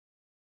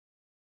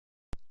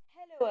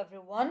Hello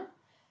everyone.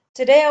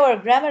 Today our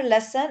grammar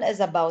lesson is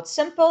about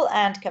simple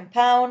and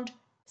compound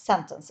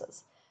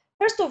sentences.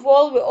 First of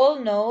all, we all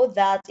know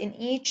that in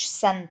each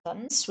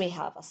sentence we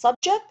have a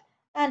subject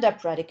and a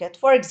predicate.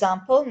 For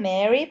example,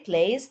 Mary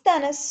plays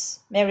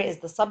tennis. Mary is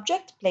the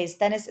subject, plays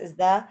tennis is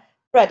the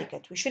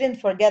predicate. We shouldn't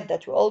forget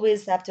that we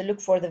always have to look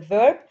for the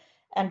verb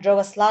and draw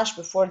a slash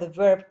before the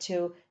verb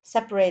to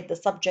separate the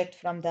subject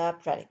from the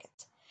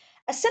predicate.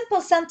 A simple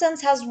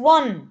sentence has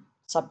one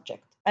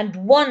subject and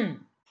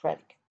one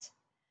predicate.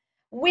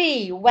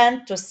 We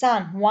went to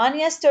San Juan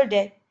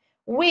yesterday.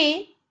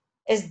 We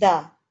is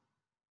the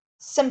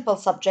simple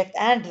subject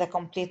and the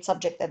complete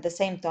subject at the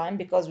same time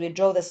because we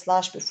draw the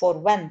slash before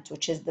went,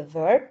 which is the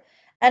verb,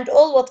 and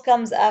all what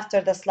comes after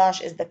the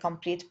slash is the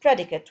complete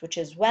predicate, which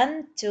is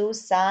went to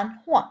San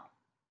Juan.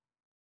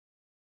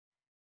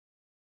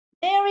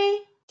 Mary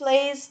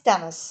plays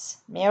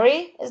tennis.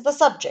 Mary is the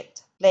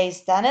subject.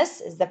 Plays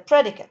tennis is the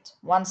predicate.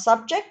 One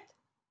subject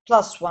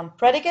plus one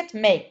predicate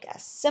make a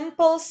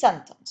simple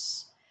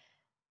sentence.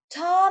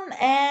 Tom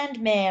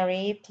and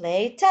Mary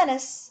play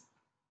tennis.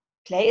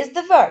 Play is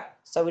the verb,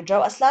 so we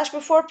draw a slash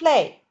before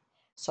play.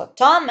 So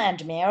Tom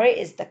and Mary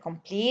is the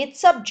complete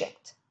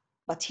subject.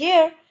 But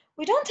here,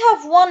 we don't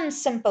have one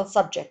simple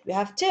subject, we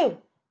have two,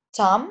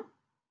 Tom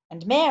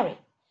and Mary.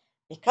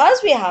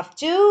 Because we have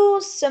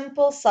two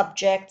simple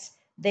subjects,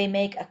 they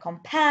make a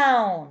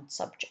compound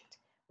subject.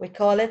 We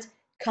call it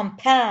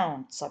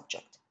compound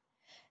subject.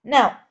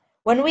 Now,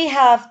 when we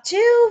have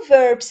two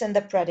verbs in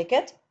the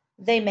predicate,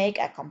 they make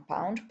a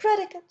compound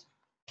predicate.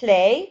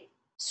 Play,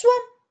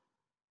 swim.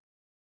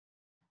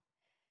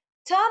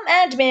 Tom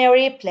and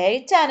Mary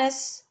play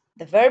tennis.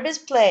 The verb is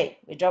play.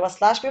 We draw a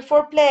slash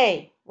before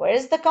play. Where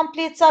is the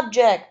complete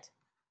subject?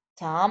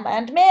 Tom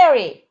and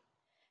Mary.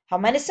 How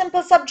many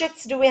simple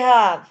subjects do we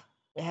have?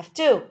 We have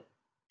two.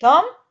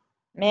 Tom,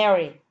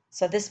 Mary.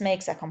 So this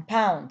makes a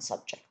compound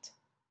subject.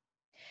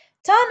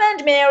 Tom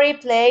and Mary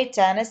play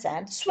tennis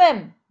and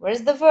swim. Where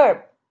is the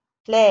verb?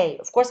 Play.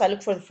 Of course, I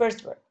look for the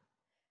first verb.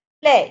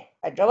 Play.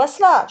 I draw a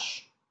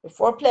slash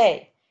before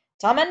play.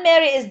 Tom and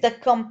Mary is the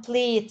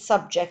complete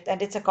subject,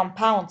 and it's a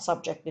compound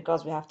subject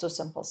because we have two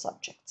simple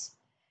subjects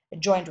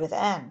joined with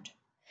and.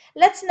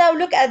 Let's now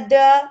look at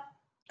the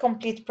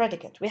complete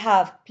predicate. We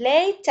have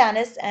play,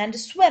 tennis, and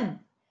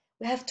swim.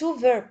 We have two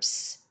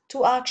verbs,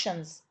 two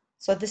actions,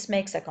 so this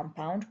makes a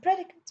compound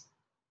predicate.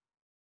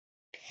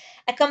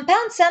 A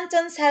compound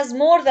sentence has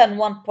more than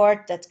one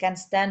part that can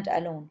stand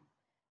alone,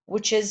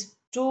 which is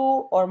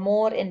two or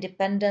more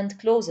independent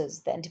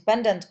clauses. The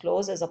independent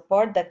clause is a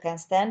part that can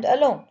stand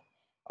alone.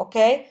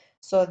 Okay,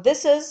 so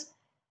this is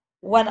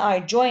when I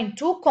join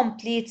two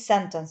complete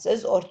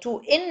sentences or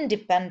two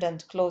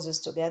independent clauses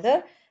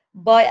together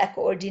by a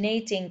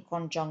coordinating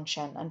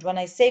conjunction. And when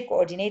I say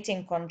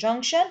coordinating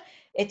conjunction,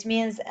 it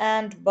means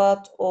and,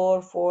 but,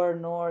 or, for,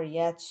 nor,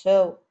 yet,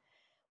 so.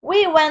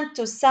 We went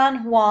to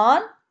San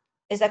Juan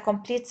is a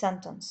complete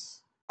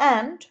sentence.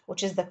 And,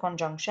 which is the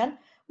conjunction,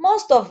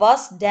 most of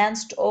us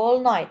danced all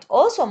night.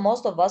 Also,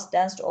 most of us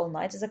danced all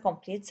night is a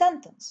complete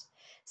sentence.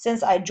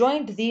 Since I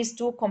joined these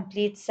two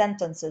complete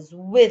sentences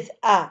with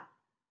a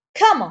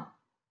comma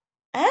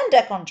and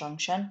a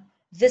conjunction,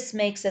 this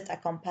makes it a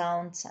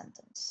compound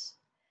sentence.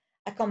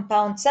 A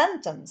compound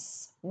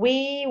sentence.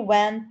 We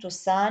went to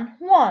San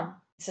Juan.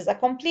 This is a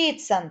complete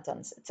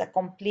sentence. It's a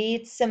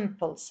complete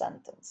simple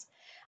sentence.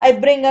 I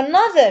bring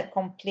another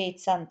complete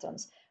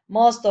sentence.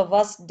 Most of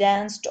us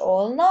danced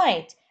all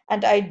night,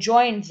 and I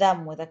joined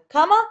them with a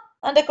comma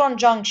and a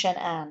conjunction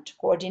and,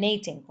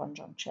 coordinating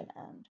conjunction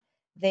and.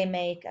 They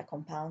make a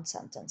compound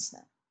sentence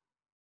now.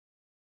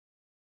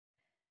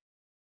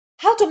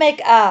 How to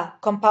make a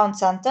compound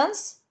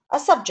sentence? A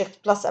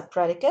subject plus a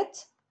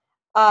predicate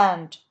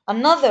and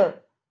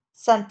another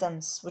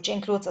sentence which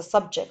includes a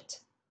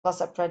subject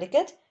plus a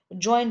predicate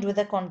joined with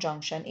a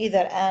conjunction,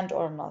 either and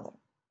or another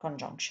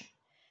conjunction.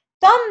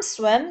 Tom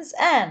swims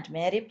and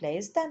Mary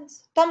plays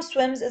tennis. Tom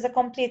swims is a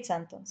complete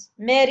sentence.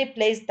 Mary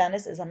plays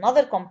tennis is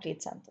another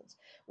complete sentence.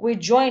 We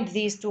joined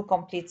these two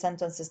complete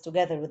sentences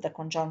together with the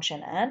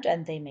conjunction and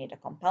they made a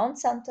compound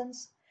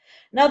sentence.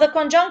 Now the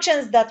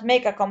conjunctions that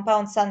make a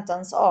compound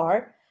sentence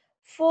are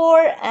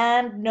for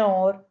and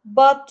nor,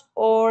 but,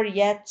 or,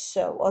 yet,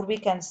 so. Or we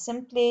can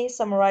simply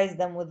summarize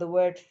them with the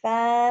word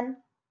fan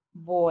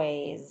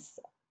boys.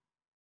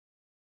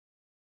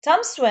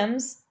 Tom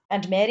swims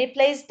and Mary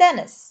plays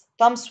tennis.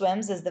 Tom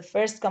swims is the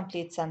first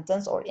complete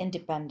sentence or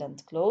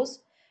independent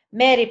clause.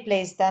 Mary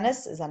plays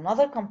tennis is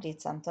another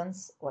complete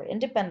sentence or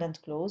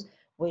independent clause.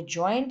 We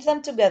joined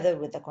them together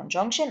with the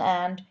conjunction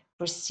and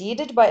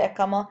preceded by a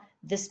comma.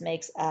 This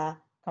makes a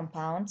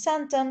compound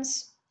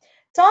sentence.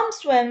 Tom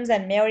swims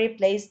and Mary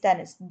plays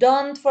tennis.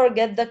 Don't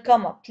forget the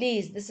comma,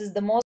 please. This is the most